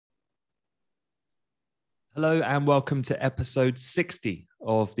Hello and welcome to episode 60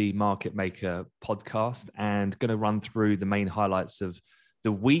 of the Market Maker podcast, and going to run through the main highlights of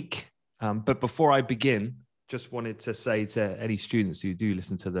the week. But before I begin, just wanted to say to any students who do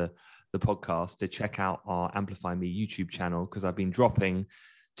listen to the podcast to check out our AmplifyME YouTube channel, because I've been dropping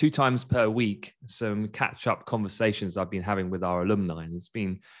 2 times per week some catch-up conversations I've been having with our alumni. And it's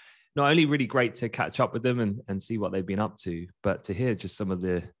been not only really great to catch up with them and see what they've been up to, but to hear just some of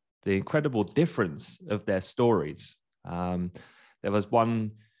the incredible difference of their stories. There was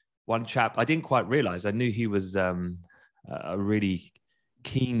one chap, I didn't quite realize. I knew he was a really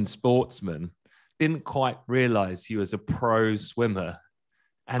keen sportsman. Didn't quite realize he was a pro swimmer.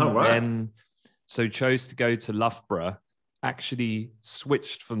 And then chose to go to Loughborough, actually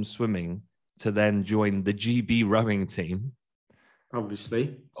switched from swimming to then join the GB rowing team.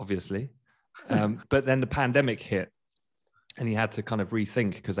 Obviously. But then the pandemic hit, and he had to kind of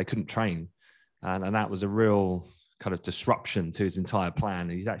rethink because they couldn't train. And that was a real kind of disruption to his entire plan.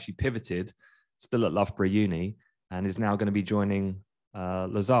 And he's actually pivoted, still at Loughborough Uni, and is now going to be joining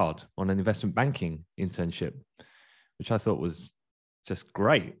Lazard on an investment banking internship, which I thought was just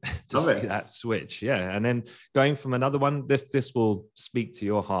great to see that switch. Yeah. And then going from another one, this will speak to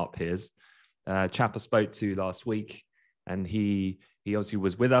your heart, Piers. Chap I spoke to last week, and he obviously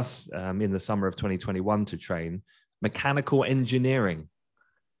was with us in the summer of 2021 to train mechanical engineering.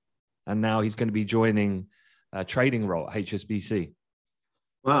 And now he's going to be joining a trading role at HSBC.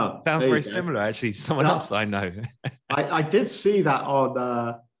 Wow. Sounds very similar, actually. Someone else I know. I did see that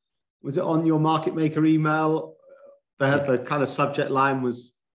on, was it on your Market Maker email? They had the kind of subject line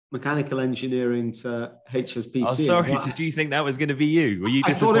was mechanical engineering to HSBC. Oh, sorry. Did you think that was going to be you? Were you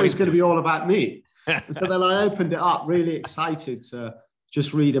disappointed? I thought it was going to be all about me. So then I opened it up, really excited to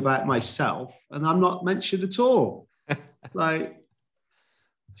just read about myself. And I'm not mentioned at all. Like,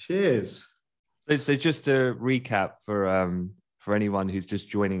 cheers. So just to recap for anyone who's just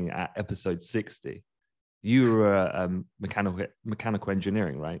joining at episode 60, you were a mechanical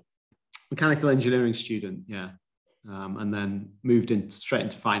engineering, right? Mechanical engineering student, yeah. And then moved straight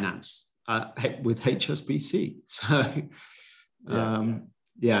into finance with HSBC. So,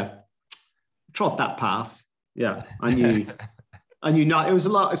 trod that path. Yeah, I knew. Not. It was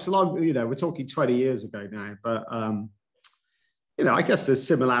a lot. It's a long. We're talking 20 years ago now, but I guess there's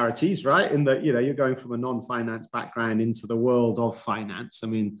similarities, right? In that you're going from a non-finance background into the world of finance. I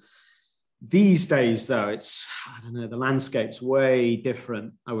mean, these days though, the landscape's way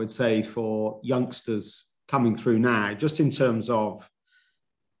different. I would say for youngsters coming through now, just in terms of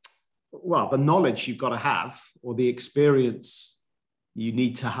the knowledge you've got to have, or the experience you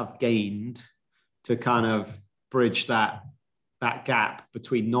need to have gained to kind of bridge that gap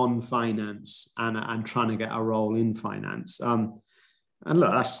between non-finance and trying to get a role in finance. And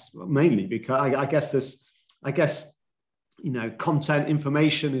look, that's mainly because I guess content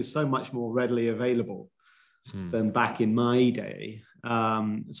information is so much more readily available than back in my day.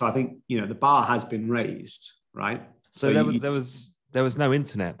 So I think, the bar has been raised, right? So there was no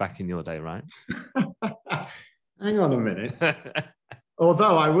internet back in your day, right? Hang on a minute.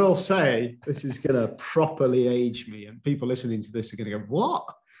 Although I will say, this is going to properly age me, and people listening to this are going to go,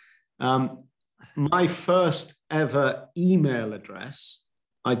 what? My first ever email address,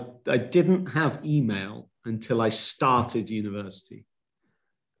 I didn't have email until I started university.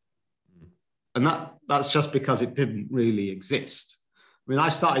 And that's just because it didn't really exist. I mean, I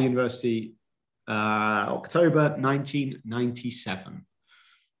started university October 1997.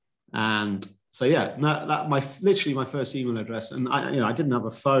 And so literally my first email address, and I didn't have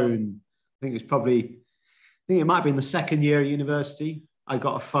a phone. I think it might have been the second year of university. I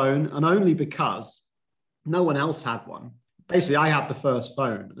got a phone, and only because no one else had one. Basically, I had the first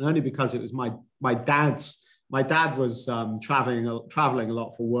phone, and only because it was my dad's. My dad was traveling a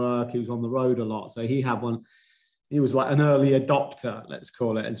lot for work. He was on the road a lot, so he had one. He was like an early adopter, let's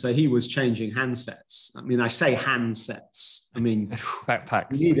call it. And so he was changing handsets. I mean, I say handsets. I mean,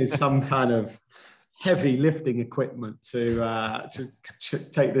 backpacks. You needed some kind of heavy lifting equipment to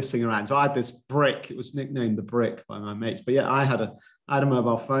take this thing around. So I had this brick. It was nicknamed the brick by my mates. But yeah, I had a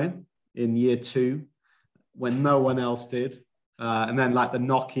mobile phone in year 2 when no one else did. And then like the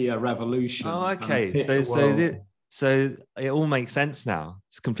Nokia revolution. Oh, okay. So it all makes sense now.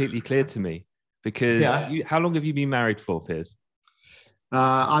 It's completely clear to me. Because how long have you been married for, Piers?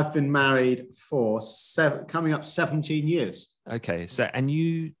 I've been married for coming up 17 years. Okay,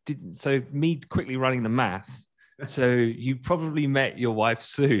 me quickly running the math. So you probably met your wife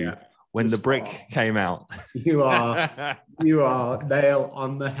Sue when the brick came out. You are nail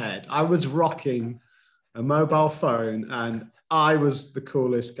on the head. I was rocking a mobile phone, and I was the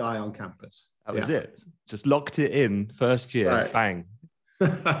coolest guy on campus. That was it. Just locked it in first year. Right. Bang.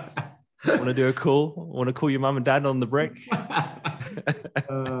 Want to do a call? Want to call your mum and dad on the brick?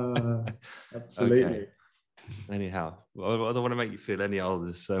 Absolutely. Okay. Anyhow, well, I don't want to make you feel any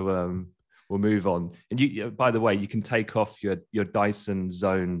older, so we'll move on. And you, by the way, you can take off your Dyson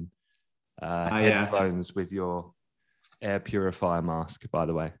Zone headphones with your air purifier mask. By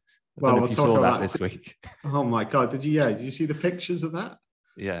the way, I don't know if you saw that this week. Oh my God! Did you? Yeah, did you see the pictures of that?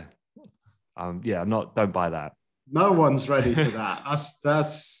 Yeah. Don't buy that. No one's ready for that.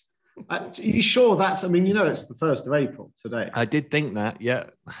 That's. Are you sure that's? I mean, it's the 1st of April today. I did think that. Yeah.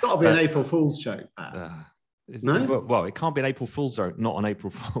 It's got to be an April Fool's joke. No. Well, it can't be an April Fool's joke, not an April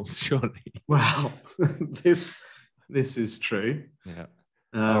Fool's, surely. Well, this is true. Yeah.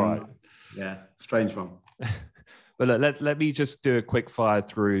 All right. Yeah. Strange one. But look, let me just do a quick fire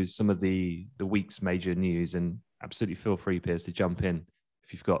through some of the week's major news, and absolutely feel free, Piers, to jump in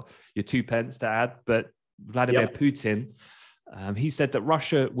if you've got your 2 pence to add. But Vladimir Putin, he said that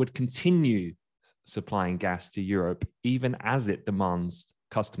Russia would continue supplying gas to Europe even as it demands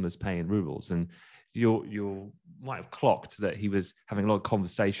customers pay in rubles. And you might have clocked that he was having a lot of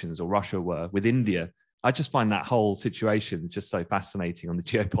conversations, or Russia were, with India. I just find that whole situation just so fascinating on the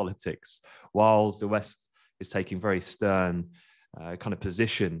geopolitics, whilst the West is taking very stern kind of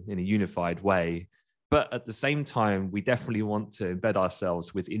position in a unified way. But at the same time, we definitely want to embed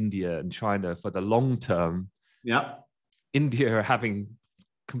ourselves with India and China for the long term. Yeah. India are having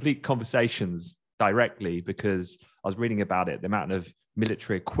complete conversations directly, because I was reading about it, the amount of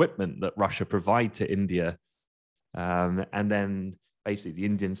military equipment that Russia provide to India. And then basically the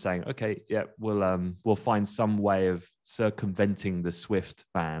Indians saying, okay, yeah, we'll find some way of circumventing the SWIFT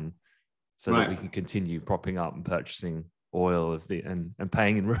ban so that we can continue propping up and purchasing oil and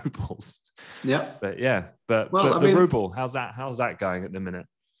paying in rubles. Yeah. But the ruble, how's that going at the minute?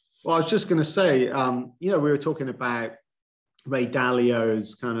 Well, I was just going to say, we were talking about Ray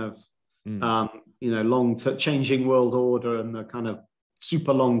Dalio's kind of, changing world order and the kind of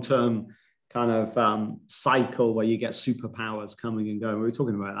super long-term kind of cycle where you get superpowers coming and going. We were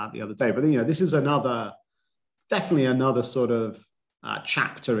talking about that the other day, but this is definitely another sort of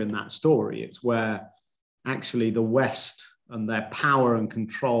chapter in that story. It's where actually the West and their power and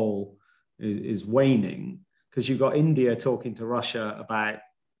control is waning, because you've got India talking to Russia about,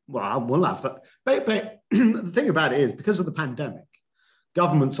 well, we'll have that. But the thing about it is, because of the pandemic,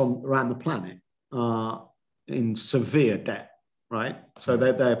 governments around the planet are in severe debt, right? So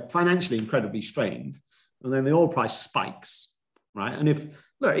they're financially incredibly strained, and then the oil price spikes, right? And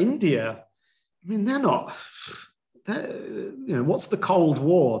India, I mean, what's the Cold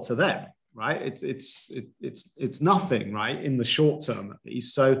War to them, right? It's nothing, right? In the short term, at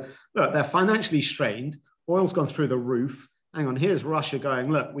least. So look, they're financially strained. Oil's gone through the roof. Hang on, here's Russia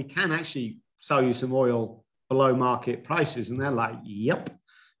going, look, we can actually sell you some oil below market prices. And they're like, yep.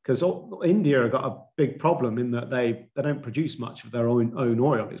 Because India have got a big problem in that they don't produce much of their own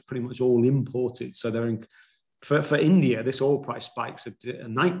oil. It's pretty much all imported. So for India, this oil price spike's a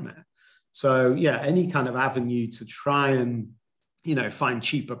nightmare. So yeah, any kind of avenue to try and, find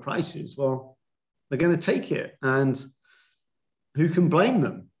cheaper prices, well, they're going to take it. And who can blame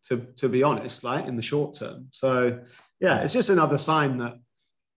them, to be honest, like in the short term? So yeah, it's just another sign that,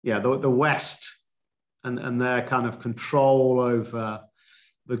 the West and their kind of control over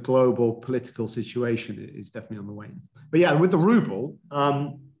the global political situation is definitely on the wane. But yeah, with the ruble,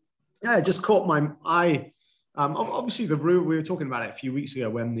 it just caught my eye. Obviously, the ruble, we were talking about it a few weeks ago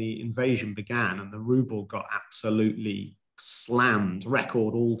when the invasion began, and the ruble got absolutely slammed,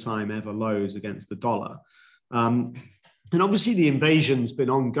 record all-time ever lows against the dollar. And obviously, the invasion's been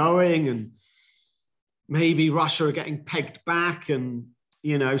ongoing, and maybe Russia are getting pegged back, and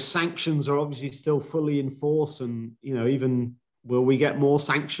sanctions are obviously still fully in force, and even will we get more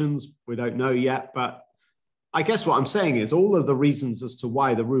sanctions? We don't know yet, but I guess what I'm saying is all of the reasons as to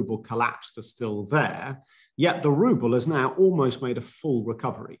why the ruble collapsed are still there, yet the ruble has now almost made a full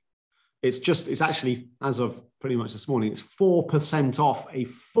recovery. It's actually, as of pretty much this morning, it's 4% off a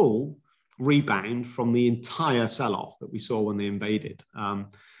full rebound from the entire sell-off that we saw when they invaded. And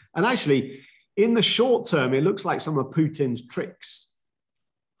actually, in the short term, it looks like some of Putin's tricks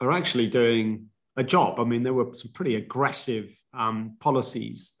are actually doing a job. I mean, there were some pretty aggressive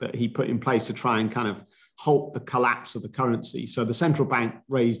policies that he put in place to try and kind of halt the collapse of the currency. So the central bank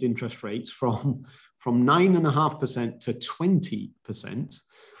raised interest rates from 9.5% to 20%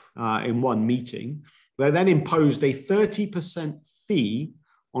 in one meeting. They then imposed a 30% fee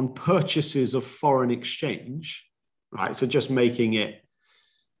on purchases of foreign exchange, right? So just making it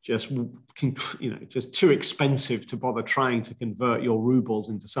just too expensive to bother trying to convert your rubles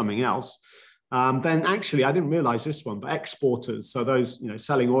into something else. then actually, I didn't realize this one, but exporters, so those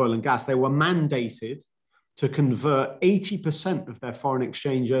selling oil and gas, they were mandated to convert 80% of their foreign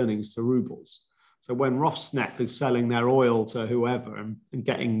exchange earnings to rubles. So when Rosneft is selling their oil to whoever and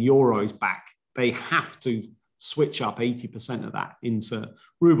getting euros back, they have to switch up 80% of that into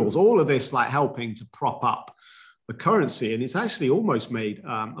rubles. All of this like helping to prop up the currency, and it's actually almost made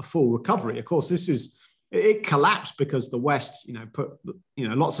a full recovery. Of course, it collapsed because the West, put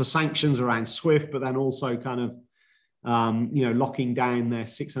lots of sanctions around SWIFT, but then also kind of locking down their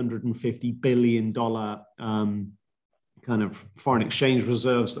 $650 billion kind of foreign exchange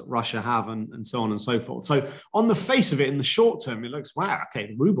reserves that Russia have, and so on and so forth. So on the face of it, in the short term, it looks, wow, okay,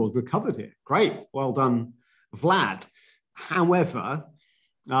 the ruble's recovered here. Great, well done, Vlad. However,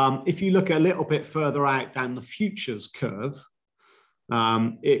 if you look a little bit further out down the futures curve,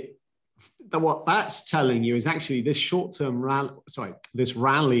 what that's telling you is actually this short-term rally, this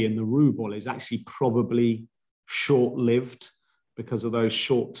rally in the ruble is actually probably short-lived because of those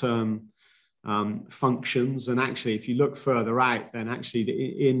short-term functions. And actually, if you look further out, then actually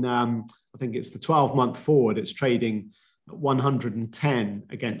I think it's the 12-month forward, it's trading at 110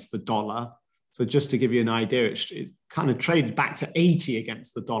 against the dollar. So just to give you an idea, it's kind of traded back to 80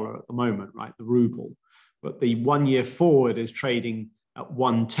 against the dollar at the moment, right? The ruble. But the 1 year forward is trading at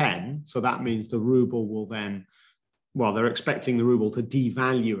 110. So that means the ruble will then, they're expecting the ruble to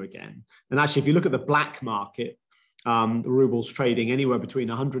devalue again. And actually, if you look at the black market, the ruble's trading anywhere between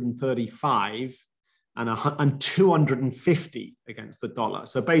 135 and 250 against the dollar.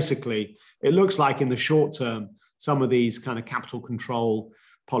 So basically, it looks like in the short term, some of these kind of capital control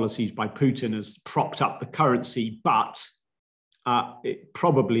policies by Putin has propped up the currency, but it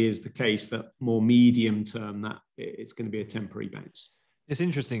probably is the case that more medium term that it's going to be a temporary bounce. It's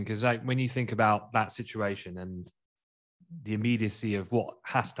interesting because like when you think about that situation and the immediacy of what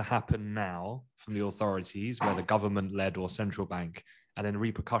has to happen now from the authorities, whether government-led or central bank, and then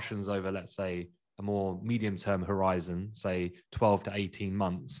repercussions over, let's say, a more medium-term horizon, say 12 to 18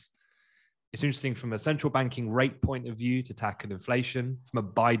 months. It's interesting from a central banking rate point of view to tackle inflation, from a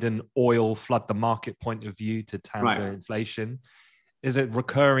Biden oil flood the market point of view to counter inflation. There's a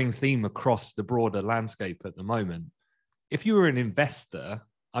recurring theme across the broader landscape at the moment. If you were an investor,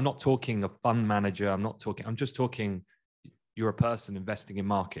 I'm not talking a fund manager, I'm just talking you're a person investing in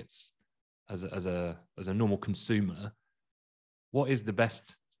markets as a normal consumer. What is the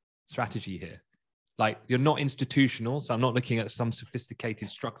best strategy here? Like, you're not institutional, so I'm not looking at some sophisticated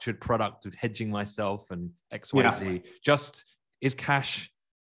structured product of hedging myself and XYZ. Yeah. Just, is cash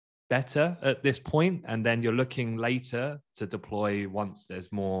better at this point? And then you're looking later to deploy once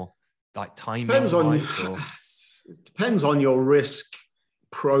there's more like timing. It depends on your risk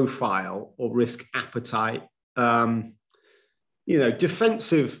profile or risk appetite.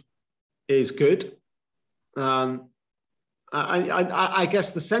 Defensive is good. I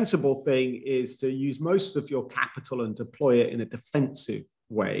guess the sensible thing is to use most of your capital and deploy it in a defensive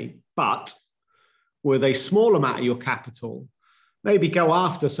way, but with a small amount of your capital, maybe go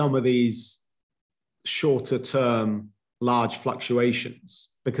after some of these shorter term, large fluctuations,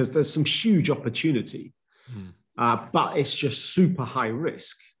 because there's some huge opportunity, but it's just super high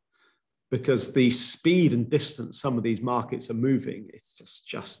risk because the speed and distance some of these markets are moving, it's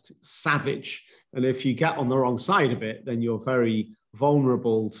just savage. And if you get on the wrong side of it, then you're very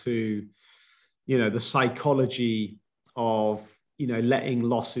vulnerable to, the psychology of, letting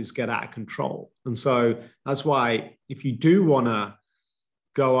losses get out of control. And so that's why if you do want to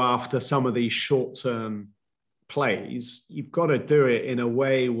go after some of these short-term plays, you've got to do it in a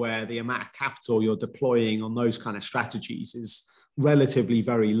way where the amount of capital you're deploying on those kind of strategies is relatively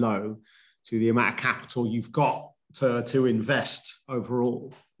very low to the amount of capital you've got to invest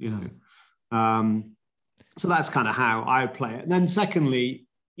overall, So that's kind of how I play it. And then secondly,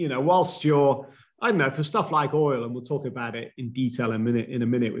 whilst you're, I don't know, for stuff like oil, and we'll talk about it in detail in a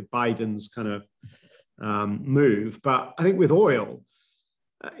minute with Biden's kind of move. But I think with oil,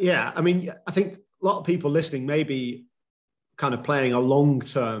 I think a lot of people listening may be kind of playing a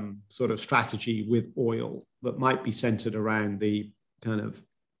long-term sort of strategy with oil that might be centered around the kind of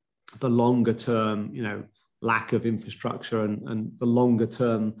the longer term, lack of infrastructure and the longer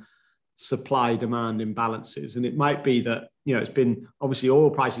term supply demand imbalances. And it might be that, it's been, obviously oil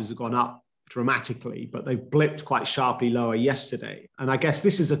prices have gone up dramatically, but they've blipped quite sharply lower yesterday. And I guess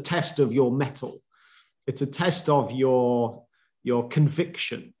this is a test of your mettle. It's a test of your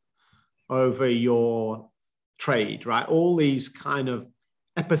conviction over your trade, right? All these kind of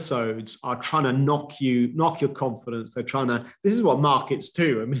episodes are trying to knock your confidence. They're trying to, this is what markets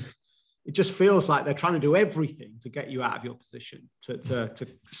do. I mean, it just feels like they're trying to do everything to get you out of your position, to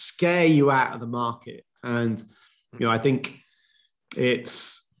scare you out of the market. And, I think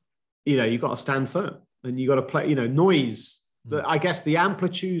it's, you've got to stand firm and you've got to play, noise. I guess the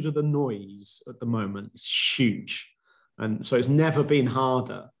amplitude of the noise at the moment is huge. And so it's never been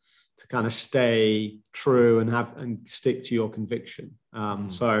harder to kind of stay true and stick to your conviction.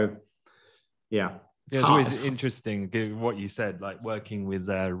 So, yeah. It's always interesting, given what you said, like working with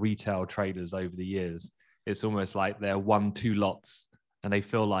retail traders over the years. It's almost like they're 1-2 lots and they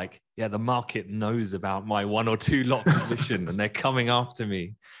feel like, the market knows about my 1 or 2 lot position and they're coming after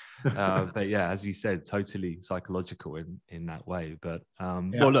me. But yeah, as you said, totally psychological in that way. But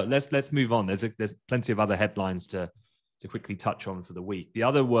well, look, let's move on. There's plenty of other headlines to quickly touch on for the week. The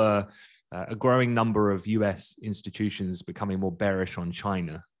other were a growing number of US institutions becoming more bearish on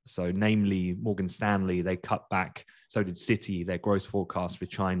China. So namely Morgan Stanley, they cut back. So did Citi, their growth forecast for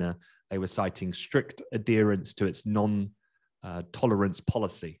China. They were citing strict adherence to its non-tolerance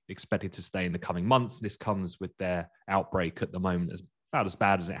policy expected to stay in the coming months. This comes with their outbreak at the moment, as about as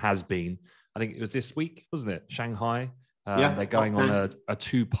bad as it has been. I think it was this week, wasn't it? Shanghai. They're going on a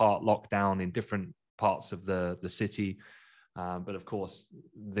 2-part lockdown in different parts of the city. But of course,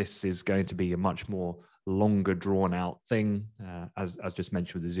 this is going to be a much more longer drawn out thing, as just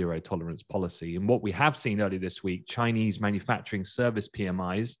mentioned, with the zero tolerance policy. And what we have seen earlier this week, Chinese manufacturing service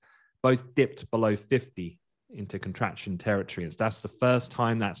PMIs both dipped below 50 into contraction territory. And that's the first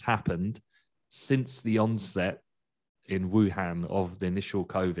time that's happened since the onset in Wuhan of the initial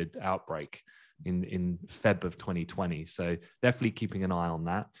COVID outbreak in Feb of 2020. So definitely keeping an eye on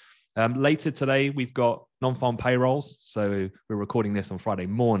that. Later today, we've got non-farm payrolls. So we're recording this on Friday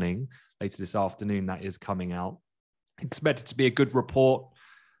morning. Later this afternoon, that is coming out. Expected to be a good report.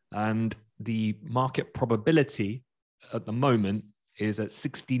 And the market probability at the moment is at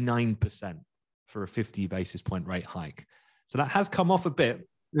 69% for a 50 basis point rate hike. So that has come off a bit.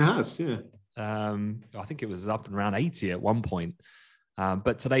 It has, yeah. I think it was up and around 80 at one point.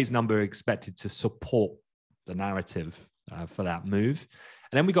 But today's number expected to support the narrative for that move.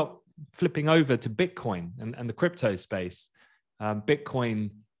 And then we got flipping over to Bitcoin and the crypto space.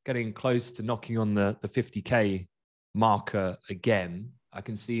 Bitcoin getting close to knocking on the 50K marker again. I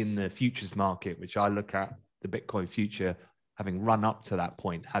can see in the futures market, which I look at, the Bitcoin future having run up to that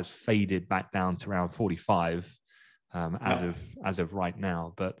point has faded back down to around 45 as of right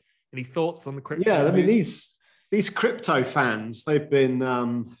now. But any thoughts on the crypto? Yeah, I mean, these crypto fans, they've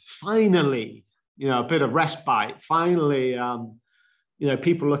been finally, a bit of respite. Finally,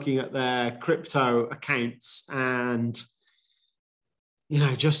 people looking at their crypto accounts and,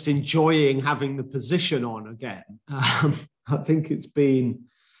 just enjoying having the position on again. I think it's been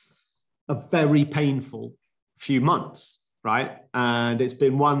a very painful few months, right? And it's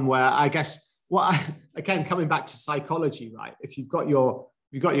been one where I guess, again, coming back to psychology, right? If you've got your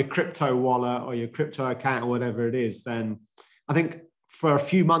crypto wallet or your crypto account or whatever it is, then I think for a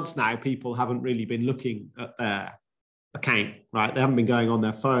few months now, people haven't really been looking at their account, right? They haven't been going on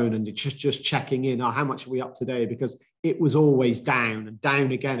their phone and just checking in, how much are we up today? Because it was always down and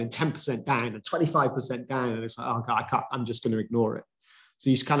down again and 10% down and 25% down. And it's like, oh God, I'm just going to ignore it. So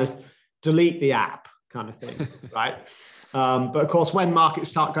you just kind of delete the app kind of thing, right? But of course, when markets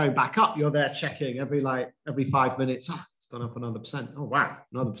start going back up, you're there checking every 5 minutes. It's gone up another percent. Oh, wow,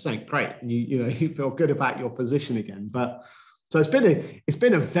 another percent. Great. And you feel good about your position again. But so it's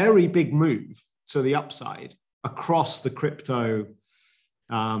been a very big move to the upside across the crypto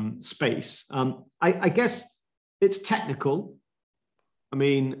space. I guess it's technical. I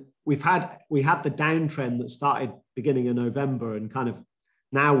mean, we had the downtrend that started beginning of November and kind of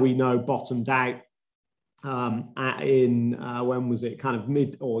now we know bottomed out when was it, kind of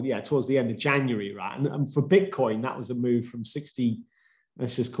towards the end of January, right? And for Bitcoin, that was a move from 60,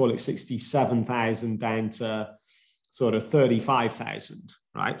 let's just call it 67,000 down to sort of 35,000,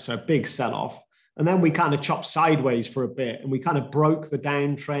 right? So a big sell-off. And then we kind of chopped sideways for a bit and we kind of broke the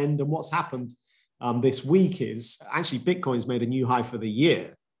downtrend. And what's happened this week is actually Bitcoin's made a new high for the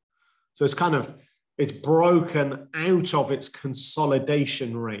year. So it's broken out of its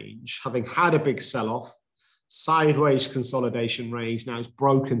consolidation range, having had a big sell-off, sideways consolidation range, now it's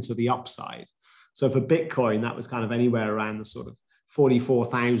broken to the upside. So for Bitcoin, that was kind of anywhere around the sort of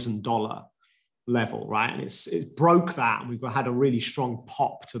 $44,000 level, right? And it broke that and we've had a really strong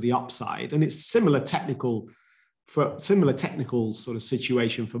pop to the upside. And it's similar technical sort of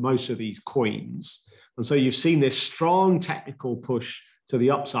situation for most of these coins. And so you've seen this strong technical push to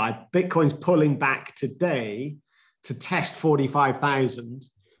the upside. Bitcoin's pulling back today to test 45,000.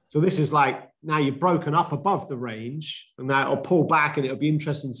 So this is like, now you've broken up above the range, and now it'll pull back, and it'll be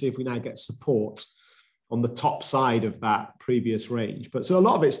interesting to see if we now get support on the top side of that previous range. But so a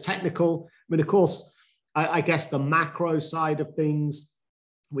lot of it's technical. I mean, of course, I guess the macro side of things,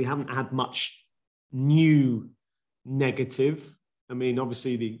 we haven't had much new negative. I mean,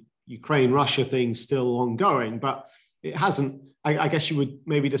 obviously the Ukraine-Russia thing's still ongoing, but it hasn't, I guess you would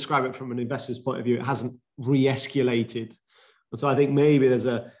maybe describe it from an investor's point of view, it hasn't re-escalated. And so I think maybe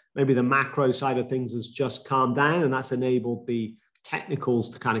maybe the macro side of things has just calmed down, and that's enabled the technicals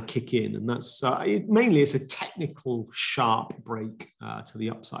to kind of kick in. And that's mainly it's a technical sharp break to the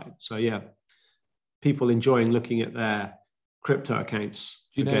upside. So yeah, people enjoying looking at their crypto accounts.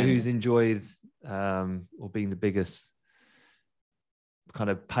 Do you know who's enjoyed or been the biggest kind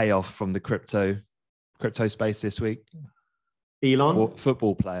of payoff from the crypto space this week? Elon? Or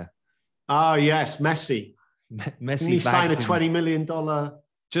football player. Oh yes, Messi. Messi. Didn't he sign a $20 million?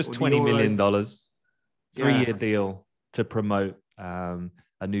 Just $20 million, 3-year deal to promote a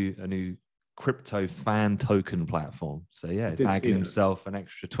new crypto fan token platform. So yeah, bagging himself an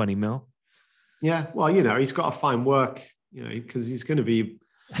extra 20 mil. Yeah, well, he's got to find work, because he's going to be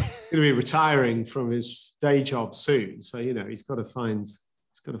retiring from his day job soon. So he's got to find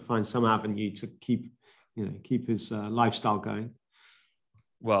some avenue to keep his lifestyle going.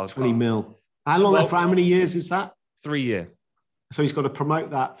 Well, 20 mil. For how many years is that? 3 year. So he's got to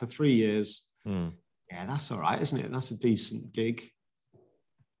promote that for 3 years. Mm. Yeah, that's all right, isn't it? That's a decent gig.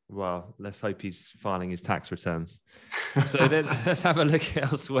 Well, let's hope he's filing his tax returns. So let's have a look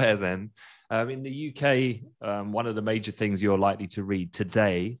elsewhere then. In the UK, one of the major things you're likely to read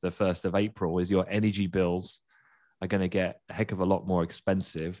today, the 1st of April, is your energy bills are going to get a heck of a lot more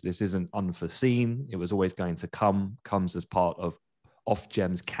expensive. This isn't unforeseen. It was always going to comes as part of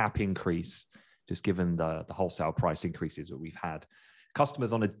Ofgem's cap increase, just given the wholesale price increases that we've had.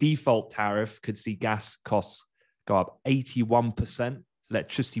 Customers on a default tariff could see gas costs go up 81%,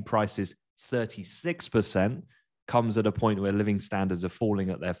 electricity prices 36%, comes at a point where living standards are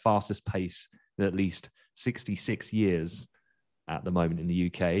falling at their fastest pace in at least 66 years at the moment in the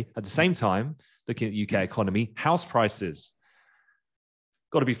UK. At the same time, looking at the UK economy, house prices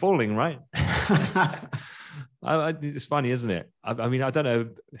got to be falling, right? It's funny, isn't it? I mean, I don't know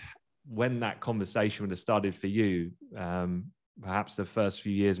when that conversation would have started for you. Perhaps the first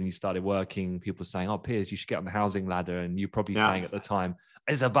few years when you started working, people saying, "Oh, Piers, you should get on the housing ladder," and you're probably saying at the time,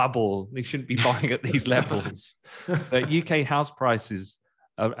 "It's a bubble. They shouldn't be buying at these levels." But UK house prices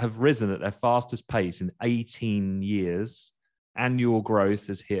have risen at their fastest pace in 18 years. Annual growth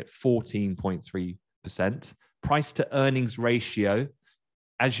has hit 14.3%. Price to earnings ratio,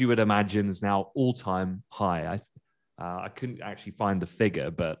 as you would imagine, is now all-time high. I couldn't actually find the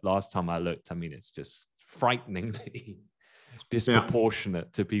figure, but last time I looked, I mean, it's just frighteningly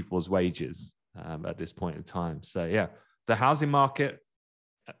disproportionate to people's wages at this point in time. So yeah, the housing market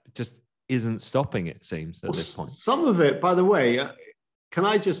just isn't stopping, it seems, at this point. Some of it, by the way, can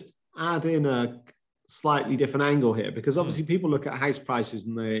I just add in a slightly different angle here? Because obviously people look at house prices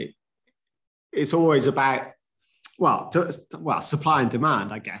and it's always about, supply and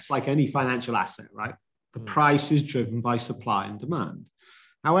demand, I guess, like any financial asset, right? The price is driven by supply and demand.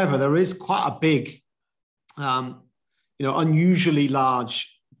 However, there is quite a big, unusually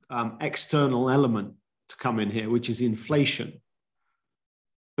large external element to come in here, which is inflation.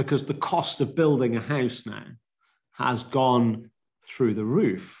 Because the cost of building a house now has gone through the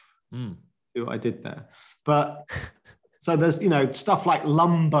roof. See what I did there? But so there's, stuff like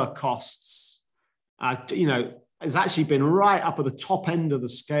lumber costs, it's actually been right up at the top end of the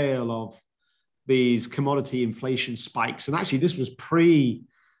scale of these commodity inflation spikes. And actually, this was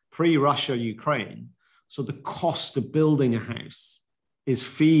pre-Russia, Ukraine. So the cost of building a house is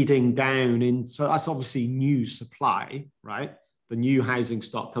feeding down in. So that's obviously new supply, right? The new housing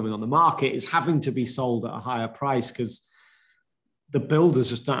stock coming on the market is having to be sold at a higher price because the builders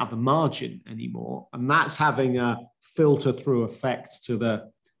just don't have the margin anymore. And that's having a filter through effect to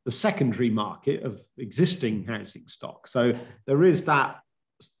the secondary market of existing housing stock. So there is that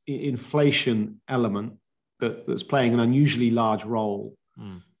inflation element that's playing an unusually large role,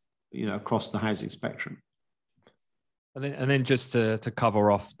 across the housing spectrum. And then just to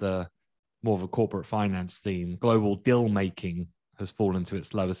cover off the more of a corporate finance theme, global deal making has fallen to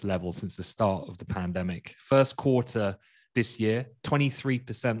its lowest level since the start of the pandemic. First quarter this year,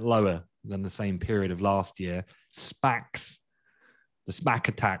 23% lower than the same period of last year. SPACs, the SPAC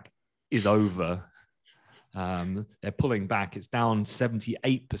attack is over. They're pulling back. It's down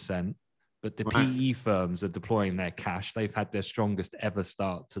 78%, but the PE firms are deploying their cash. They've had their strongest ever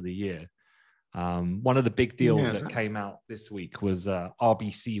start to the year. One of the big deals Yeah. that came out this week was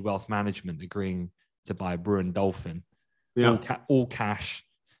RBC Wealth Management agreeing to buy Brewin Dolphin. Yeah. All cash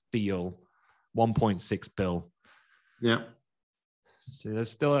deal, 1.6 bill. Yeah. So there's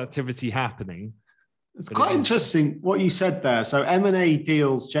still activity happening. It's quite interesting what you said there. So M&A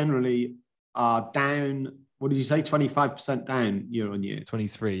deals generally are down, what did you say, 25% down year on year?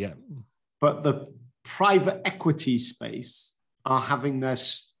 23, yeah. But the private equity space are having their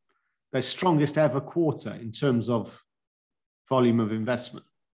strongest ever quarter in terms of volume of investment.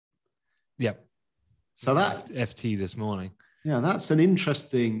 Yeah. So that FT this morning. Yeah, that's an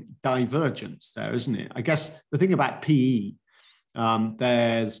interesting divergence there, isn't it? I guess the thing about PE,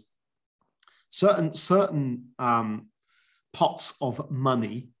 there's certain pots of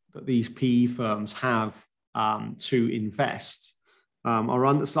money that these PE firms have to invest.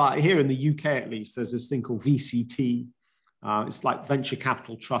 Here in the UK, at least, there's this thing called VCT. It's like venture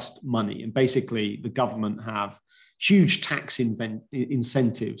capital trust money. And basically, the government have huge tax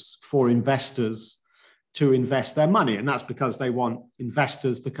incentives for investors to invest their money. And that's because they want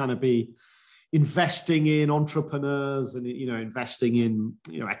investors to kind of be investing in entrepreneurs and, investing in,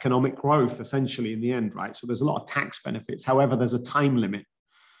 economic growth, essentially, in the end, right? So there's a lot of tax benefits. However, there's a time limit.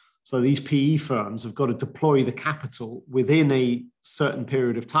 So these PE firms have got to deploy the capital within a certain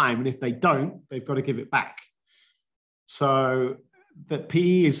period of time. And if they don't, they've got to give it back. So the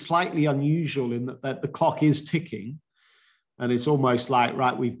PE is slightly unusual in that the clock is ticking. And it's almost like,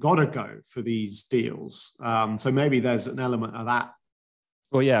 right, we've got to go for these deals. So maybe there's an element of that.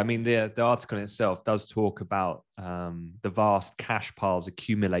 Well, yeah, I mean, the article in itself does talk about the vast cash piles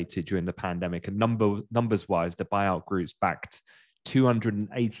accumulated during the pandemic. And numbers-wise, the buyout groups backed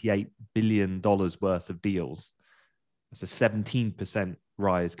 $288 billion worth of deals. That's a 17%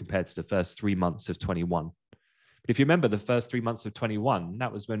 rise compared to the first 3 months of 21. But if you remember the first 3 months of 21,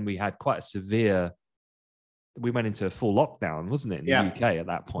 that was when we had quite a severe... We went into a full lockdown, wasn't it, in the UK at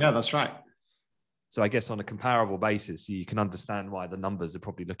that point? Yeah, that's right. So I guess on a comparable basis, you can understand why the numbers are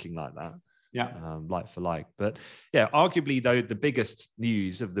probably looking like that. Yeah. Like for like. But yeah, arguably, though, the biggest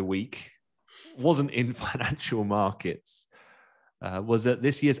news of the week wasn't in financial markets, was at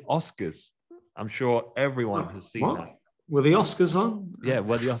this year's Oscars. I'm sure everyone has seen that. Were the Oscars on? Yeah,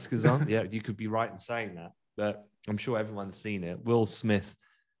 were the Oscars on? Yeah, you could be right in saying that. But I'm sure everyone's seen it. Will Smith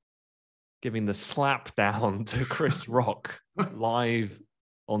giving the slap down to Chris Rock live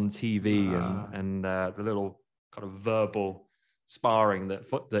on TV and the little kind of verbal sparring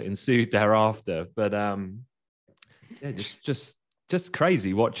that ensued thereafter. But yeah, just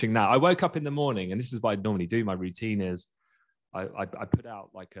crazy watching that. I woke up in the morning, and this is what I normally do. My routine is I put out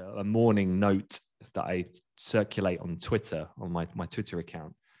like a morning note that I circulate on Twitter, on my Twitter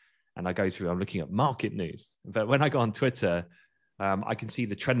account. And I go through, I'm looking at market news. But when I go on Twitter, I can see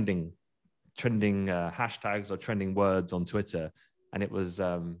the trending hashtags or trending words on Twitter, and it was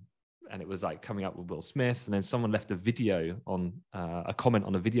like coming up with Will Smith, and then someone left a video on a comment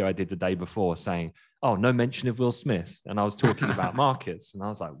on a video I did the day before saying, "Oh, no mention of Will Smith," and I was talking about markets, and I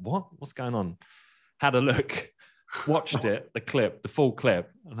was like, "What's going on?" Had a look, watched it, the full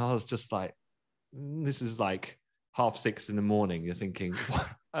clip, and I was just like, "This is like 6:30 in the morning." You're thinking,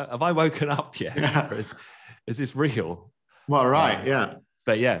 "Have I woken up yet? Yeah. Is this real?" Well, right, yeah.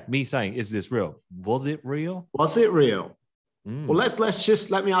 But yeah, me saying, is this real? Was it real? Was it real? Well, let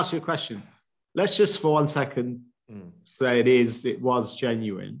me ask you a question. Let's just for 1 second say it was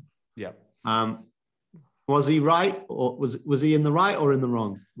genuine. Yeah. Was he right, or was he in the right or in the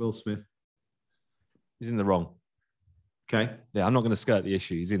wrong, Will Smith? He's in the wrong. Okay. Yeah, I'm not going to skirt the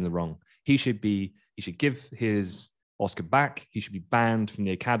issue. He's in the wrong. He should give his Oscar back. He should be banned from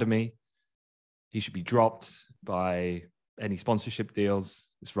the Academy. He should be dropped by any sponsorship deals.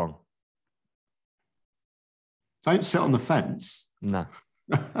 It's wrong. Don't sit on the fence. No.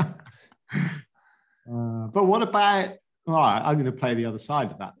 But what about? All right, I'm going to play the other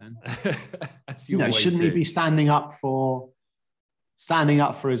side of that then. Shouldn't he be standing up for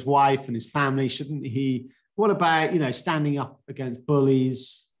his wife and his family? Shouldn't he? What about standing up against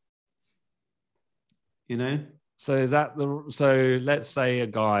bullies? So is that so? Let's say a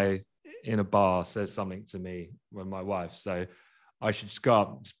guy in a bar says something to me with my wife, so I should just go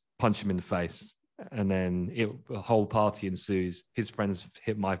up, punch him in the face, and then the whole party ensues. His friends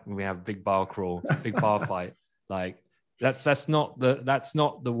we have a big bar crawl, big bar fight. Like that's not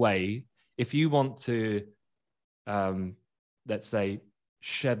the way. If you want to, let's say,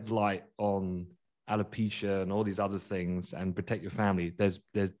 shed light on alopecia and all these other things and protect your family, there's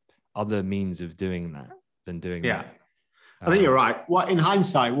other means of doing that than doing that. I think you're right. In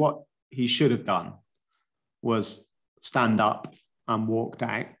hindsight, what he should have done was stand up and walked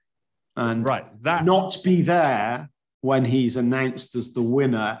out and that not be there when he's announced as the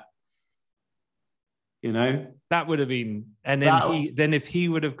winner. You know, that would have been, and then if he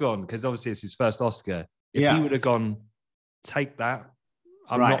would have gone, because obviously it's his first Oscar, if he would have gone, take that,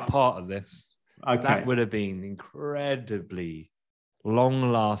 I'm not part of this. Okay. That would have been incredibly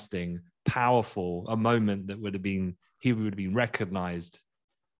long-lasting, powerful, a moment that would have been, he would have been recognized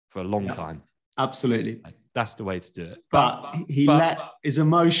for a long time. Absolutely. That's the way to do it. But he let his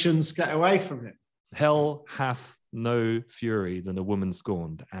emotions get away from him. Hell hath no fury than a woman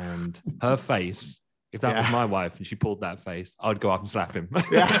scorned. And her face, if that was my wife and she pulled that face, I'd go up and slap him.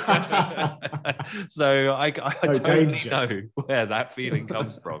 Yeah. So I totally know where that feeling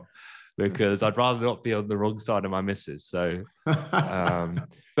comes from, because I'd rather not be on the wrong side of my missus. So,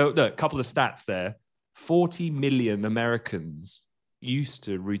 but look, a couple of stats there. 40 million Americans used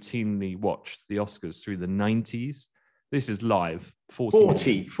to routinely watch the Oscars through the 90s. This is live.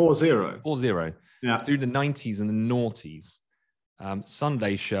 40. Yeah. Through the 90s and the noughties.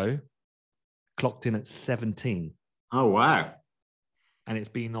 Sunday show clocked in at 17. Oh wow! And it's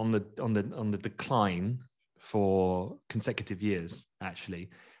been on the decline for consecutive years, actually.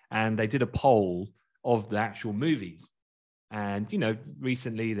 And they did a poll of the actual movies. And, you know,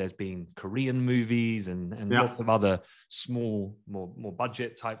 recently there's been Korean movies and lots of other small, more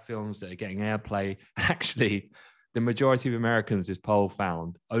budget type films that are getting airplay. Actually, the majority of Americans, this poll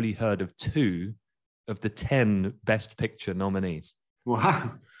found, only heard of 2 of the 10 Best Picture nominees.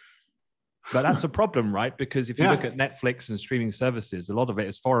 Wow. But that's a problem, right? Because if you look at Netflix and streaming services, a lot of it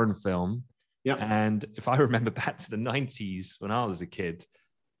is foreign film. Yeah. And if I remember back to the 90s when I was a kid,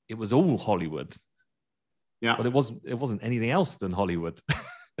 it was all Hollywood. Yeah. But it wasn't anything else than Hollywood.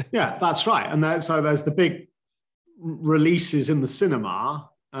 Yeah, that's right. And so there's the big releases in the cinema.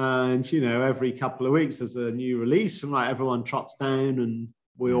 And, you know, every couple of weeks there's a new release and everyone trots down and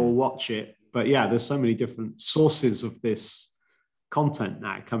we all watch it. But yeah, there's so many different sources of this content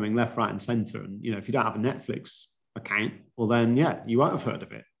now coming left, right, and center. And, you know, if you don't have a Netflix account, well, then, you won't have heard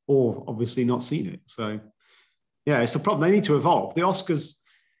of it or obviously not seen it. So, yeah, it's a problem. They need to evolve. The Oscars,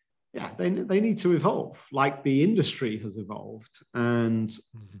 they need to evolve like the industry has evolved. And,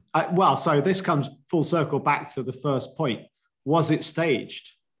 so this comes full circle back to the first point. Was it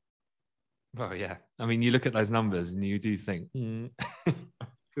staged? Well, yeah. I mean, you look at those numbers and you do think.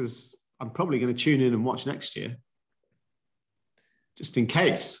 Because I'm probably going to tune in and watch next year. Just in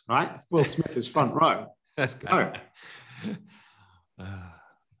case, right? If Will Smith is front row. Let's go.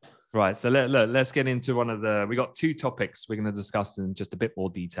 Right. So let's get into we got 2 topics we're going to discuss in just a bit more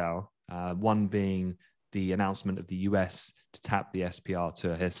detail. One being the announcement of the US to tap the SPR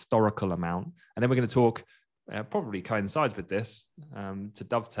to a historical amount. And then we're going to talk, probably coincides with this, to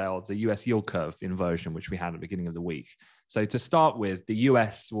dovetail the US yield curve inversion, which we had at the beginning of the week. So to start with, the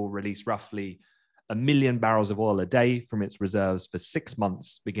US will release roughly 1 million barrels of oil a day from its reserves for 6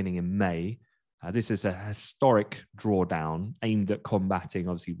 months, beginning in May. This is a historic drawdown aimed at combating,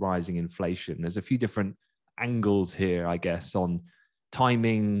 obviously, rising inflation. There's a few different angles here, I guess, on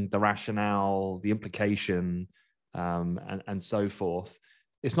timing, the rationale, the implication, and so forth.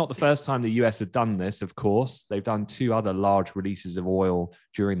 It's not the first time the US have done this, of course. They've done 2 other large releases of oil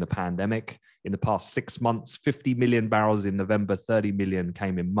during the pandemic. In the past 6 months, 50 million barrels in November, 30 million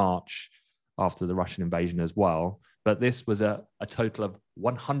came in March after the Russian invasion as well. But this was a total of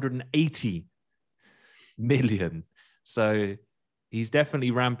 180 million. So he's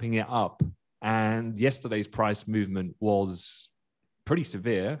definitely ramping it up. And yesterday's price movement was pretty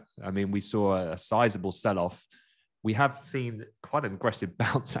severe. I mean, we saw a sizable sell-off. We have seen quite an aggressive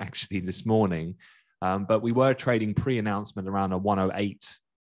bounce actually this morning, but we were trading pre-announcement around a 108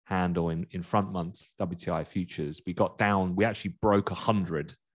 handle in front months WTI futures. We got down, we actually broke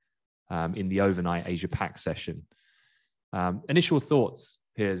 100 in the overnight Asia Pac session. Initial thoughts,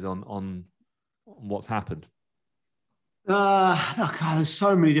 Piers, on what's happened? There's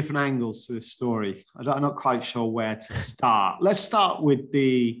so many different angles to this story. I'm not quite sure where to start. Let's start with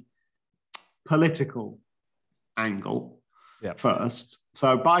the political angle first.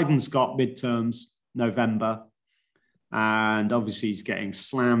 So Biden's got midterms November, and obviously he's getting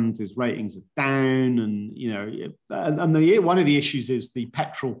slammed. His ratings are down, and one of the issues is the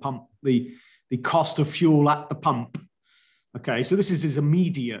petrol pump, the cost of fuel at the pump. Okay, so this is his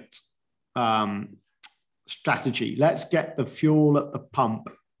immediate strategy. Let's get the fuel at the pump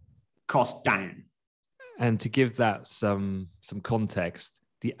cost down. And to give that some context,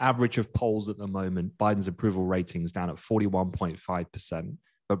 the average of polls at the moment, Biden's approval ratings down at 41.5%.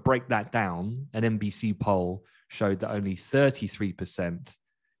 But break that down, an NBC poll showed that only 33%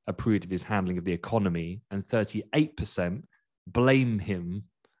 approved of his handling of the economy and 38% blame him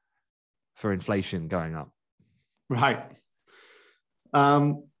for inflation going up. Right.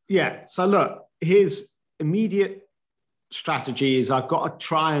 Yeah. So look, his immediate strategy is I've got to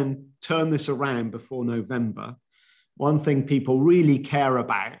try and turn this around before November. One thing people really care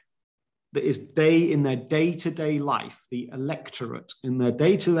about that is in their day-to-day life, the electorate in their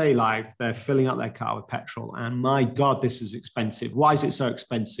day-to-day life, they're filling up their car with petrol. And my God, this is expensive. Why is it so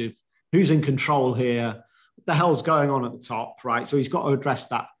expensive? Who's in control here? What the hell's going on at the top, right? So he's got to address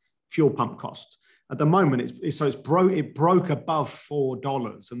that fuel pump cost. At the moment, it broke above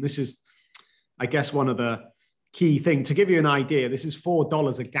 $4. And this is, I guess, one of the key things. To give you an idea, this is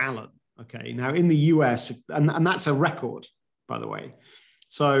 $4 a gallon. Okay, now in the US, and that's a record, by the way.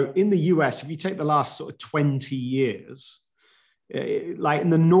 So in the US, if you take the last sort of 20 years, like in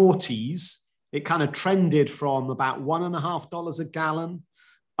the noughties, it kind of trended from about $1.50 a gallon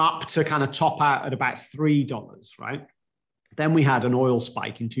up to kind of top out at about $3, right? Then we had an oil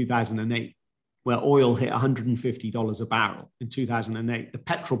spike in 2008, where oil hit $150 a barrel in 2008. The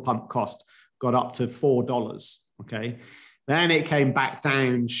petrol pump cost got up to $4, okay? Then it came back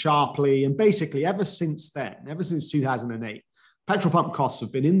down sharply. And basically ever since then, ever since 2008, petrol pump costs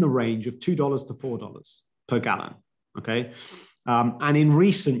have been in the range of $2 to $4 per gallon, okay? And in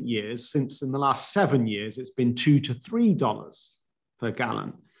recent years, since in the last 7 years, it's been $2 to $3 per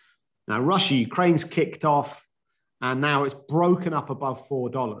gallon. Now, Russia-Ukraine's kicked off, and now it's broken up above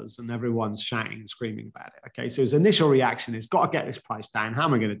 $4, and everyone's shouting and screaming about it, okay? So his initial reaction is, got to get this price down. How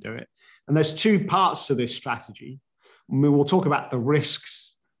am I going to do it? And there's two parts to this strategy. We'll talk about the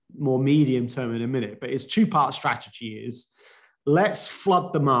risks more medium term in a minute, but its two-part strategy is, let's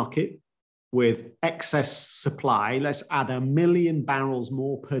flood the market with excess supply. Let's add 1 million barrels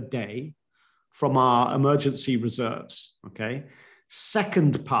more per day from our emergency reserves, okay?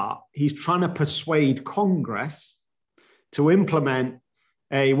 Second part, he's trying to persuade Congress to implement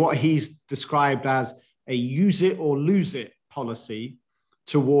what he's described as a use it or lose it policy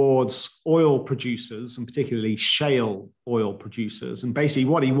towards oil producers, and particularly shale oil producers. And basically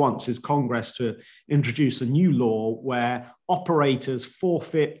what he wants is Congress to introduce a new law where operators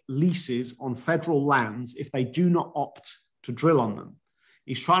forfeit leases on federal lands if they do not opt to drill on them.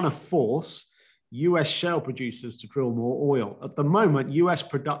 He's trying to force US shale producers to drill more oil. At the moment, US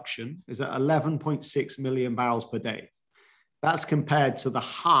production is at 11.6 million barrels per day. That's compared to the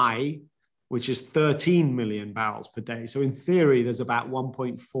high, which is 13 million barrels per day. So in theory, there's about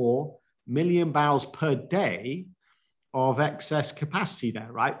 1.4 million barrels per day of excess capacity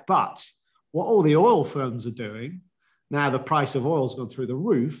there, right? But what all the oil firms are doing, now the price of oil's gone through the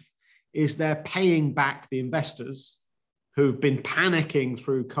roof, is they're paying back the investors who've been panicking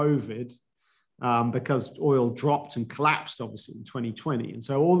through COVID because oil dropped and collapsed, obviously, in 2020. And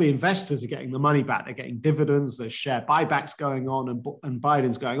so all the investors are getting the money back. They're getting dividends, there's share buybacks going on, and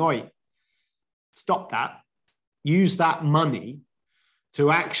Biden's going, oi, stop that, use that money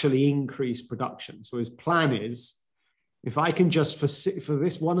to actually increase production. So his plan is, if I can just, for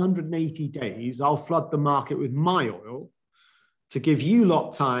this 180 days, I'll flood the market with my oil to give you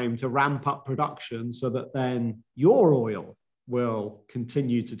lot time to ramp up production so that then your oil will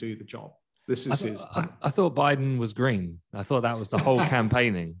continue to do the job. This is his. I thought Biden was green. I thought that was the whole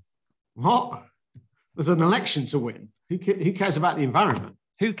campaigning. What? There's an election to win. Who cares about the environment?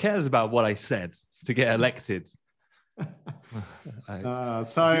 Who cares about what I said to get elected?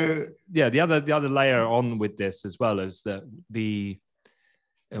 So yeah, the other layer on with this as well is that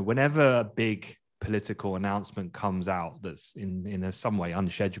whenever a big political announcement comes out that's in some way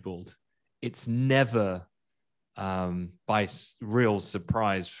unscheduled, it's never by real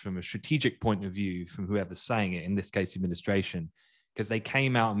surprise from a strategic point of view from whoever's saying it, in this case administration, because they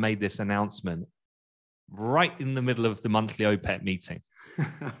came out and made this announcement right in the middle of the monthly OPEC meeting.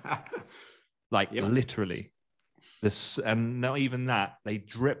 Like, yep. Literally. And not even that, they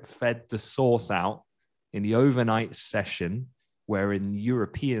drip fed the source out in the overnight session, where in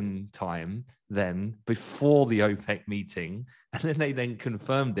European time, then before the OPEC meeting, and then they then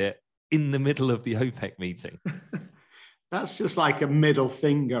confirmed it in the middle of the OPEC meeting. That's just like a middle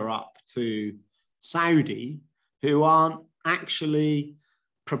finger up to Saudi, who aren't actually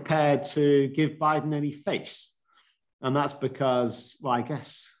prepared to give Biden any face. And that's because, well, I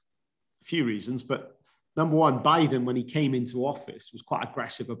guess a few reasons, but number one, Biden, when he came into office, was quite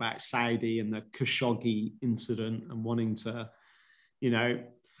aggressive about Saudi and the Khashoggi incident and wanting to,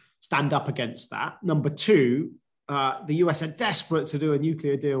 stand up against that. Number two, the US are desperate to do a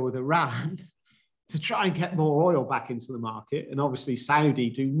nuclear deal with Iran to try and get more oil back into the market. And obviously Saudi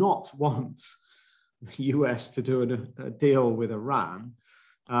do not want the US to do a deal with Iran.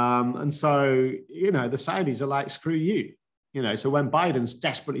 And so, the Saudis are like, screw you. So when Biden's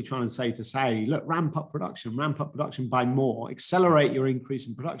desperately trying to say to Saudi, look, ramp up production by more, accelerate your increase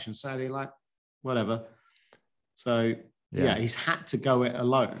in production, Saudi like, whatever. So yeah, he's had to go it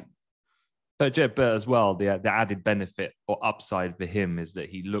alone. But as well, the added benefit or upside for him is that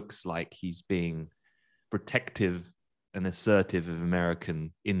he looks like he's being protective and assertive of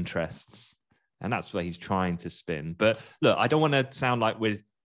American interests. And that's where he's trying to spin. But look, I don't want to sound like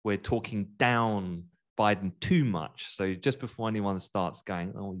we're talking down Biden too much. So just before anyone starts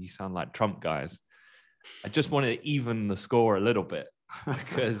going, oh, you sound like Trump guys, I just want to even the score a little bit,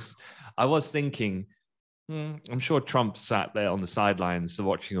 because I was thinking, I'm sure Trump sat there on the sidelines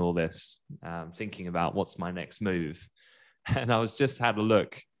watching all this, thinking about what's my next move. And I was just had a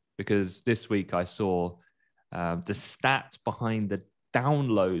look, because this week I saw the stats behind the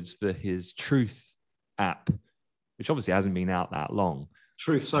downloads for his Truth app, which obviously hasn't been out that long.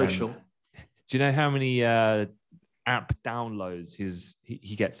 Truth Social. Do you know how many app downloads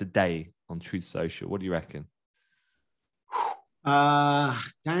he gets a day on Truth Social? What do you reckon?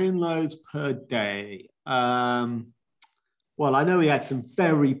 Downloads per day. Well, I know he had some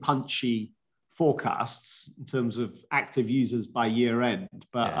very punchy forecasts in terms of active users by year end,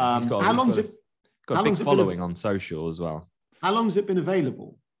 but how long has it got a big following on social as well? How long has it been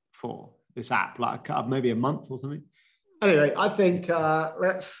available for, this app? Like maybe a month or something? Anyway, I think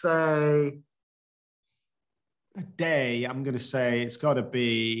let's say a day. I'm going to say it's got to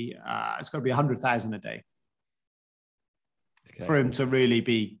be 100,000 a day for him to really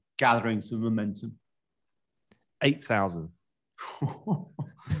be gathering some momentum. 8,000.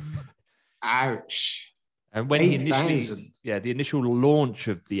 Ouch. And when he initially, the initial launch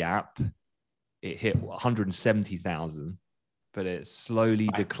of the app, it hit 170,000, but it's slowly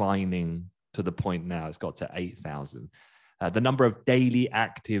declining to the point now it's got to 8,000. The number of daily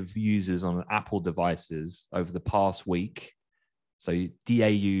active users on Apple devices over the past week, so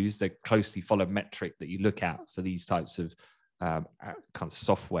DAUs, the closely followed metric that you look at for these types of kind of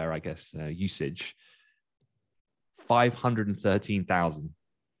software, I guess, usage, 513,000.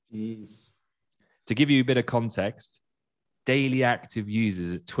 Jeez. To give you a bit of context, daily active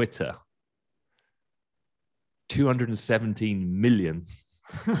users at Twitter, 217 million.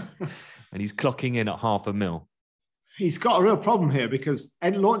 And he's clocking in at 500,000. He's got a real problem here, because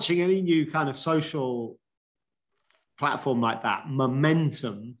launching any new kind of social platform like that,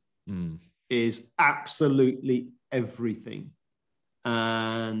 momentum is absolutely everything.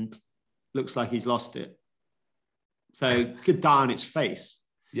 And looks like he's lost it. So good die on its face.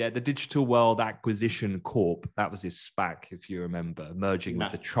 Yeah, the Digital World Acquisition Corp, that was his SPAC, if you remember, merging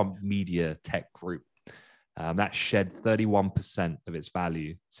with the Trump Media Tech Group. That shed 31% of its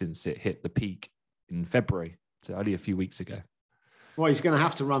value since it hit the peak in February, so only a few weeks ago. Well, he's going to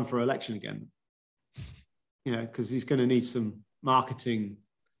have to run for election again, because he's going to need some marketing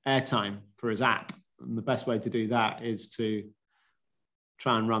airtime for his app. And the best way to do that is to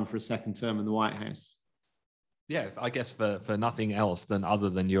try and run for a second term in the White House. Yeah, I guess for nothing else than other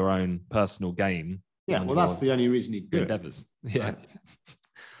than your own personal gain. Yeah, well, that's the only reason he'd do endeavors. Yeah. Right.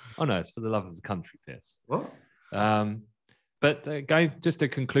 Oh no, it's for the love of the country, Piers. What? But guys, just to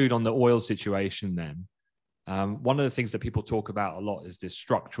conclude on the oil situation, then, one of the things that people talk about a lot is this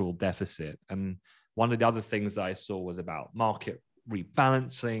structural deficit, and one of the other things that I saw was about market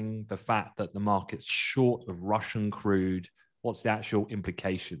rebalancing, the fact that the market's short of Russian crude. What's the actual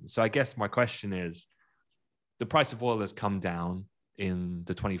implication? So I guess my question is, the price of oil has come down in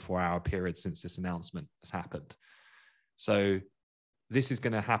the 24-hour period since this announcement has happened. So this is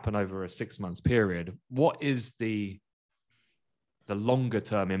going to happen over a 6-month period. What is the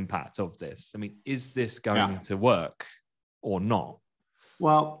longer-term impact of this? I mean, is this going to work or not?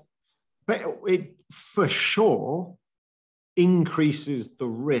 Well, but it for sure increases the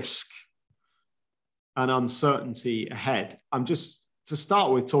risk and uncertainty ahead. I'm just, to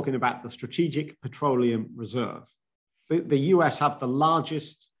start with, talking about the Strategic Petroleum Reserve. The US have the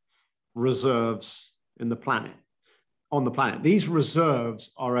largest reserves on the planet. These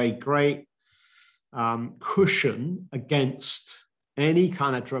reserves are a great cushion against any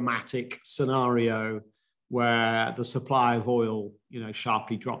kind of dramatic scenario where the supply of oil,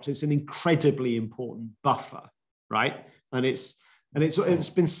 sharply drops. It's an incredibly important buffer, right? And it's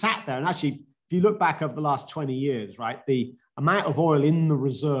been sat there. And actually, if you look back over the last 20 years, right, the amount of oil in the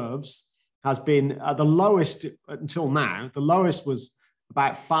reserves has been the lowest until now. The lowest was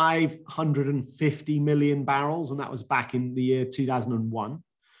about 550 million barrels, and that was back in the year 2001.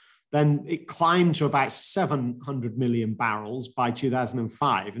 Then it climbed to about 700 million barrels by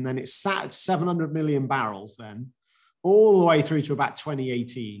 2005, and then it sat at 700 million barrels then, all the way through to about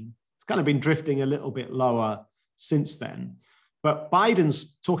 2018. It's kind of been drifting a little bit lower since then. But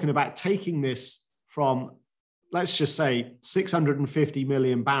Biden's talking about taking this from, let's just say, 650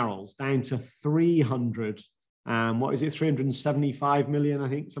 million barrels down to 375 million, I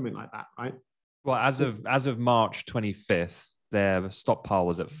think, something like that, right? Well, as of March 25th, their stockpile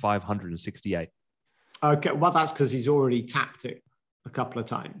was at 568. Okay, well, that's because he's already tapped it a couple of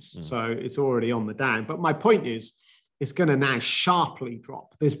times. So it's already on the down. But my point is, it's going to now sharply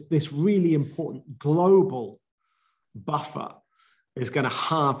drop. This really important global buffer is going to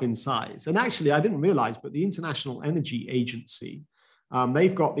halve in size. And actually, I didn't realize, but the International Energy Agency,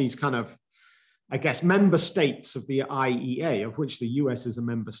 they've got these kind of, I guess, member states of the IEA, of which the US is a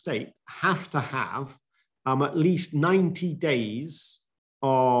member state, have to have at least 90 days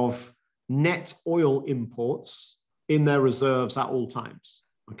of net oil imports in their reserves at all times.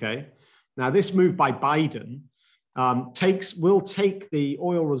 Okay. Now, this move by Biden will take the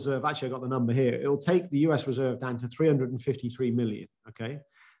oil reserve. Actually, I got the number here. It will take the US reserve down to 353 million. Okay.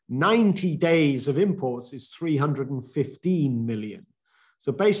 90 days of imports is 315 million.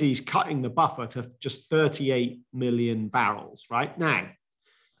 So basically, he's cutting the buffer to just 38 million barrels right now.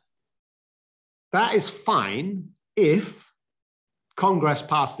 That is fine if Congress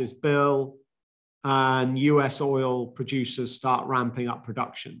passed this bill and US oil producers start ramping up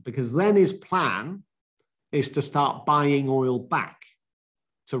production, because then his plan is to start buying oil back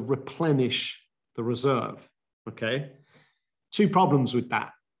to replenish the reserve. Okay. Two problems with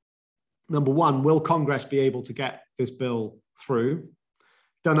that. Number one, will Congress be able to get this bill through?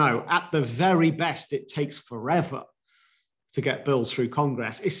 Don't know. At the very best, it takes forever to get bills through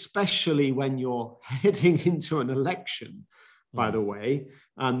Congress, especially when you're heading into an election, by the way,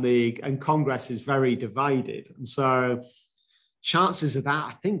 and Congress is very divided. And so chances of that,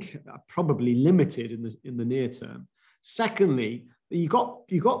 I think, are probably limited in the near term. Secondly, you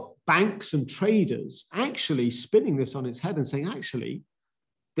got banks and traders actually spinning this on its head and saying, actually,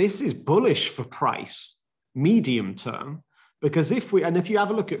 this is bullish for price, medium term, because if you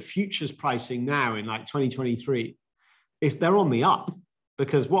have a look at futures pricing now in like 2023, they're on the up,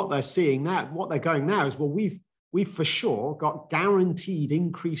 because what they're seeing now, what they're going now is, well, we've for sure got guaranteed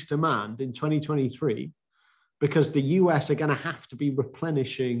increased demand in 2023 because the US are going to have to be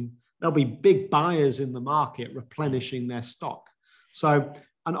replenishing. There'll be big buyers in the market replenishing their stock. So,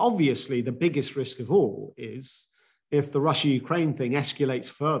 and obviously the biggest risk of all is if the Russia-Ukraine thing escalates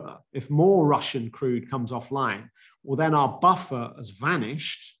further, if more Russian crude comes offline, well, then our buffer has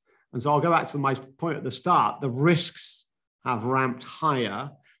vanished. And so I'll go back to my point at the start. The risks have ramped higher.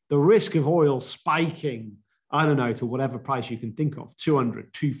 The risk of oil spiking, I don't know, to whatever price you can think of,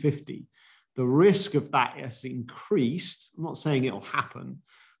 200, 250. The risk of that has increased. I'm not saying it'll happen,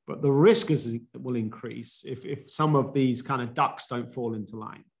 but the risk will increase if some of these kind of ducks don't fall into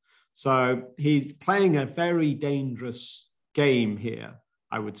line. So he's playing a very dangerous game here,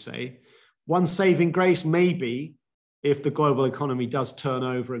 I would say. One saving grace may be if the global economy does turn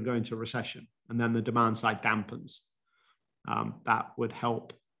over and go into recession, and then the demand side dampens. That would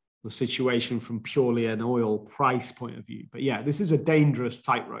help the situation from purely an oil price point of view. But yeah, this is a dangerous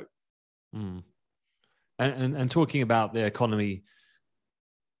tightrope. And talking about the economy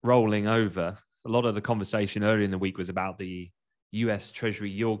rolling over, a lot of the conversation earlier in the week was about the US Treasury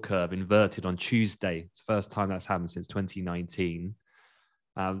yield curve inverted on Tuesday. It's the first time that's happened since 2019.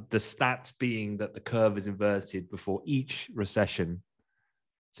 The stats being that the curve is inverted before each recession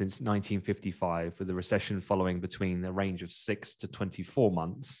since 1955, with the recession following between a range of 6 to 24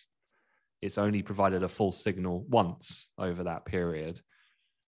 months. It's only provided a full signal once over that period.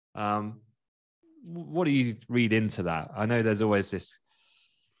 What do you read into that? I know there's always this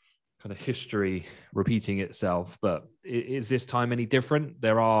kind of history repeating itself, but is this time any different?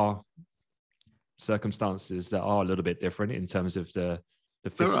 There are circumstances that are a little bit different in terms of the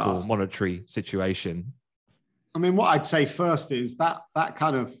fiscal monetary situation. I mean, what I'd say first is that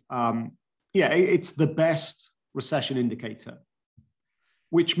kind of, it's the best recession indicator,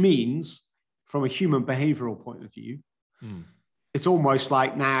 which means from a human behavioral point of view, it's almost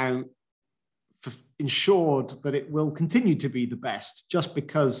like now ensured that it will continue to be the best, just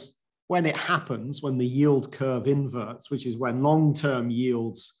because when it happens, when the yield curve inverts, which is when long-term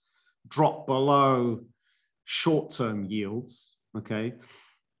yields drop below short-term yields, okay?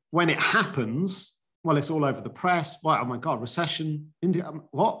 When it happens, well, it's all over the press. Well, oh my God, recession.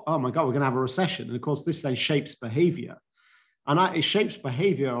 What? Oh my God, we're going to have a recession. And of course, this then shapes behavior. And it shapes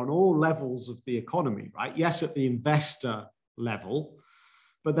behavior on all levels of the economy, right? Yes, at the investor level.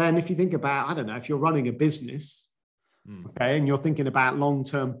 But then if you think about, I don't know, if you're running a business Okay. And you're thinking about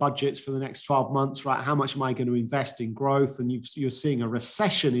long-term budgets for the next 12 months, right? How much am I going to invest in growth? And you're seeing a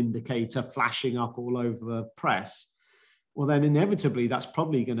recession indicator flashing up all over the press. Well, then inevitably that's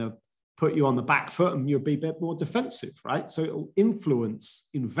probably going to put you on the back foot and you'll be a bit more defensive, right? So it'll influence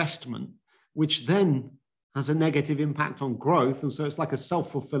investment, which then has a negative impact on growth. And so it's like a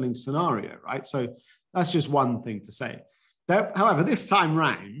self-fulfilling scenario, right? So that's just one thing to say. However, this time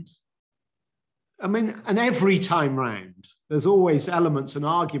round, I mean, and every time round, there's always elements and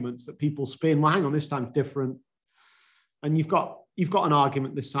arguments that people spin. Well, hang on, this time's different. And you've got an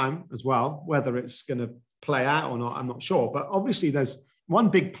argument this time as well, whether it's going to play out or not, I'm not sure. But obviously there's one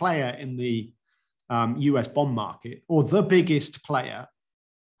big player in the US bond market, or the biggest player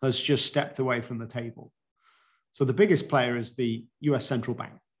has just stepped away from the table. So the biggest player is the US central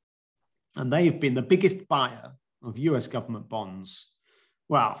bank. And they've been the biggest buyer of US government bonds,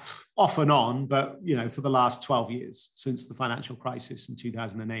 well, off and on, but for the last 12 years since the financial crisis in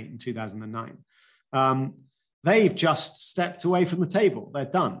 2008 and 2009. They've just stepped away from the table. They're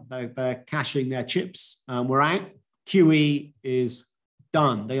done. They're cashing their chips. We're out. QE is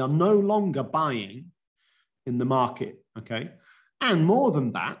done. They are no longer buying in the market. Okay. And more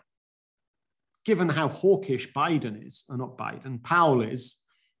than that, given how hawkish Powell is,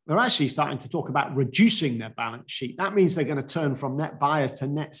 they're actually starting to talk about reducing their balance sheet. That means they're going to turn from net buyers to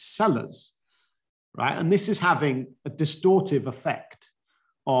net sellers, right? And this is having a distortive effect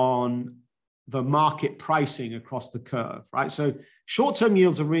on the market pricing across the curve, right? So short-term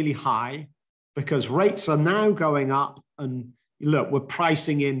yields are really high because rates are now going up, and look, we're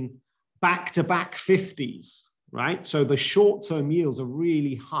pricing in back-to-back 50s, right? So the short-term yields are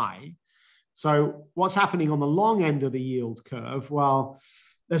really high. So what's happening on the long end of the yield curve? Well,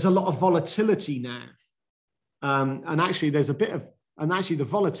 there's a lot of volatility now. And actually the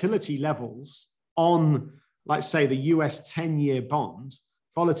volatility levels on, let's say, the US 10-year bond,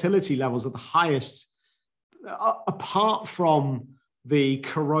 volatility levels are the highest, apart from the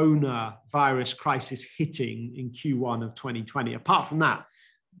coronavirus crisis hitting in Q1 of 2020. Apart from that,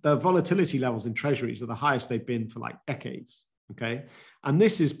 the volatility levels in treasuries are the highest they've been for like decades, okay? And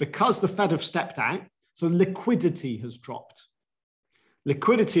this is because the Fed have stepped out, so liquidity has dropped.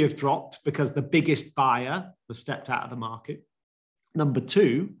 Liquidity has dropped because the biggest buyer has stepped out of the market. Number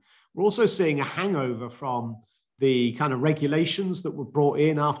two, we're also seeing a hangover from the kind of regulations that were brought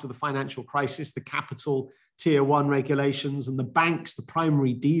in after the financial crisis, the capital tier 1 regulations, and the banks, the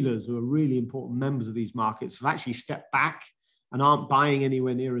primary dealers who are really important members of these markets, have actually stepped back and aren't buying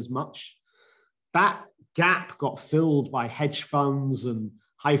anywhere near as much. That gap got filled by hedge funds and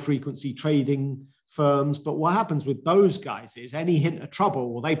high frequency trading firms. But what happens with those guys is any hint of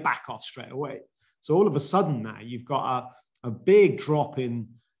trouble, well, they back off straight away. So all of a sudden now you've got a big drop in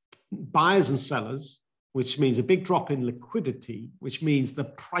buyers and sellers, which means a big drop in liquidity, which means the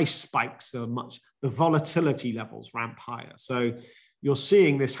price spikes are the volatility levels ramp higher. So you're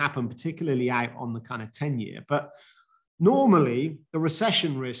seeing this happen particularly out on the kind of 10-year. But normally the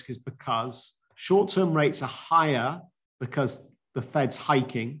recession risk is because short-term rates are higher because the Fed's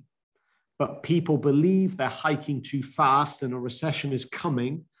hiking, but people believe they're hiking too fast and a recession is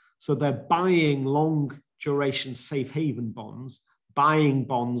coming. So they're buying long duration safe haven bonds. Buying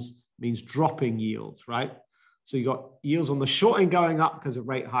bonds means dropping yields, right? So you got yields on the short end going up because of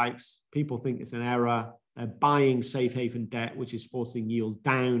rate hikes. People think it's an error. They're buying safe haven debt, which is forcing yields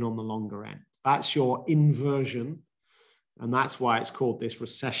down on the longer end. That's your inversion. And that's why it's called this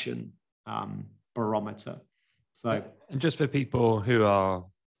recession barometer. So, and just for people who are,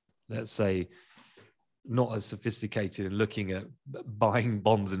 let's say, not as sophisticated in looking at buying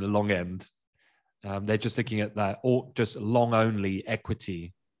bonds in the long end, they're just looking at that, or just long only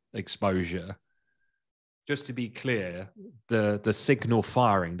equity exposure. Just to be clear, the signal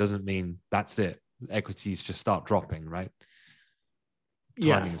firing doesn't mean that's it. Equities just start dropping, right?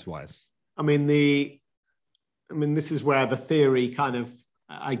 Timings wise. I mean, this is where the theory kind of,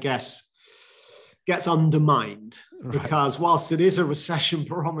 I guess, gets undermined, because whilst it is a recession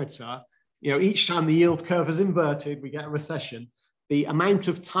barometer, each time the yield curve is inverted, we get a recession. The amount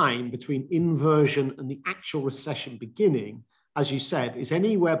of time between inversion and the actual recession beginning, as you said, is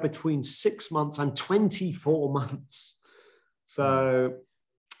anywhere between 6 months and 24 months. So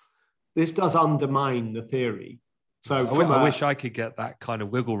this does undermine the theory. So I wish I could get that kind of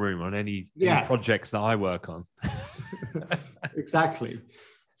wiggle room on any projects that I work on. Exactly.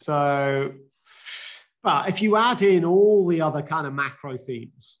 So, but if you add in all the other kind of macro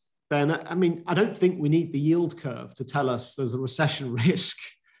themes, then, I mean, I don't think we need the yield curve to tell us there's a recession risk,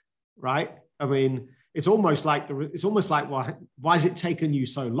 right? I mean, it's almost like why has it taken you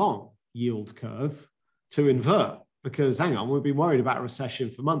so long, yield curve, to invert? because hang on, we've been worried about a recession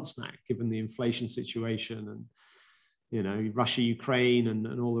for months now, given the inflation situation and, you know, Russia, Ukraine,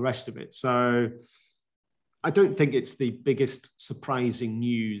 and all the rest of it. So I don't think it's the biggest surprising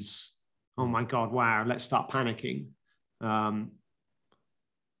news. Oh my God, wow, let's start panicking.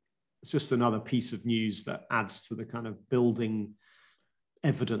 It's just another piece of news that adds to the kind of building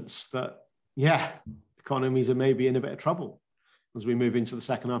evidence that, yeah, economies are maybe in a bit of trouble as we move into the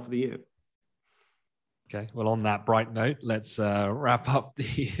second half of the year. Okay, well, on that bright note, let's wrap up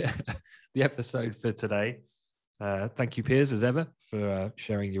the the episode for today. Thank you, Piers, as ever, for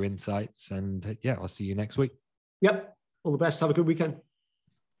sharing your insights. And yeah, I'll see you next week. Yep. All the best. Have a good weekend.